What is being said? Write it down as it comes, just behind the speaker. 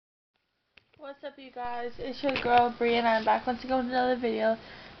What's up, you guys? It's your girl Bree, and I'm back once again with another video.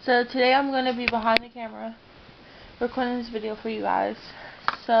 So today I'm going to be behind the camera recording this video for you guys.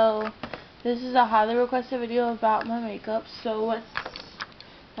 So this is a highly requested video about my makeup. So what's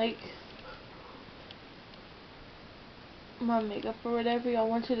like my makeup or whatever, y'all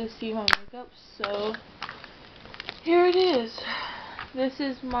wanted to see my makeup. So here it is. This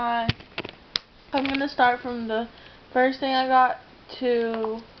is my. I'm gonna start from the first thing I got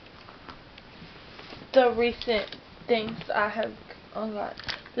to the recent things I have got.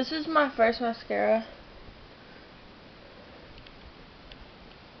 This is my first mascara.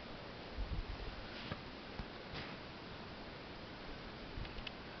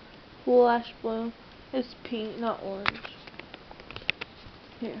 Lash Bloom. It's pink, not orange.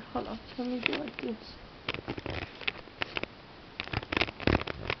 Here, hold on. Let me do like this.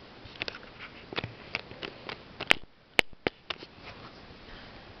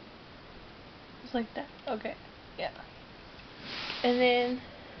 Just like that. Okay. Yeah. And then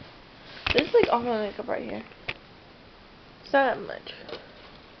this is like all my makeup right here. It's not that much.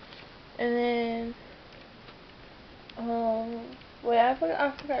 And then wait, I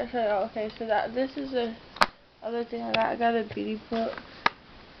forgot to show y'all. Okay, so this is the other thing I got. I got a beauty book.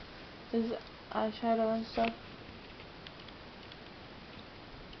 This is eyeshadow and stuff.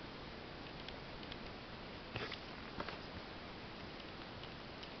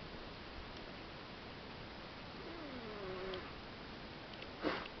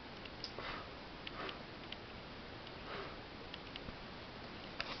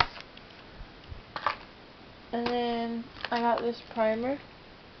 And then I got this primer.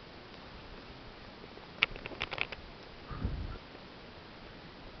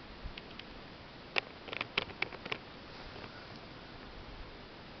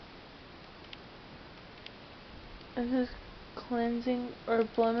 This is cleansing or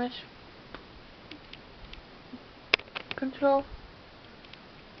blemish control.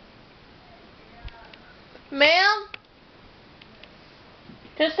 Ma'am?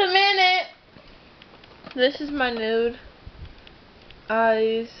 Just a minute. This is my nude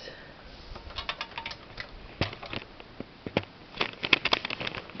eyes.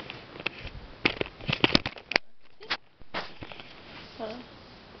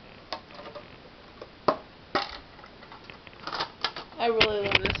 I really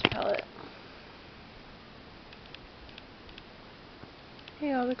love this palette.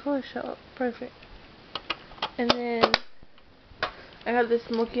 Hey, all the colors show up. Perfect. And then I got this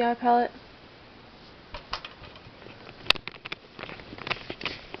smoky eye palette.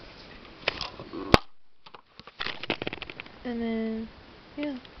 And then,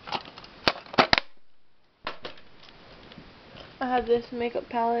 yeah. I have this makeup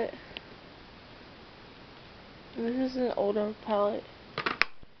palette. This is an older palette.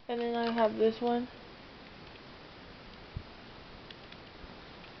 And then I have this one.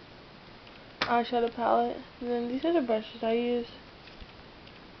 Eyeshadow palette. And then these are the brushes I use.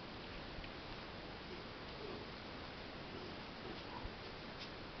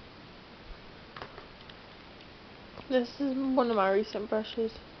 This is one of my recent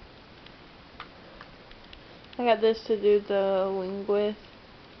brushes. I got this to do the wing with.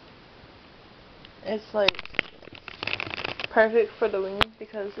 It's like perfect for the wing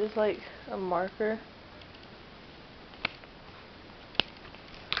because it's like a marker.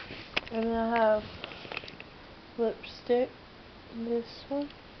 And then I have lipstick. This one.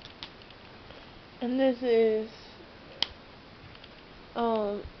 And this is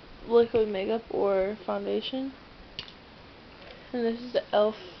liquid makeup or foundation. And this is the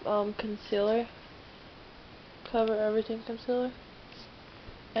e.l.f. concealer. Cover Everything concealer.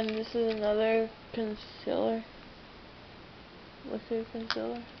 And this is another concealer. Liquid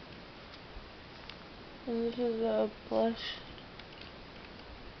concealer. And this is a blush,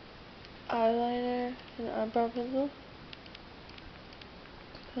 eyeliner, and eyebrow pencil.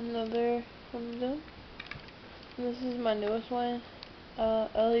 Another one of them. And this is my newest one.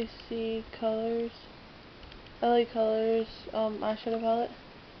 LA Colors eyeshadow palette.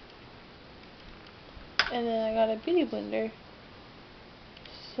 And then I got a beauty blender.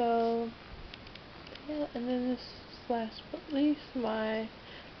 So yeah, and then this last but least, my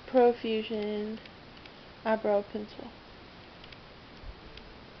Profusion eyebrow pencil.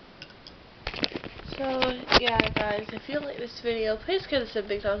 So yeah, guys, if you like this video, please give us a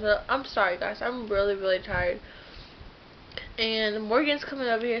big thumbs up. I'm sorry, guys, I'm really tired. And Morgan's coming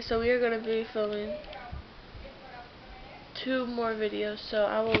over here, so we are going to be filming 2 more videos. So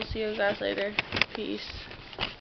I will see you guys later. Peace.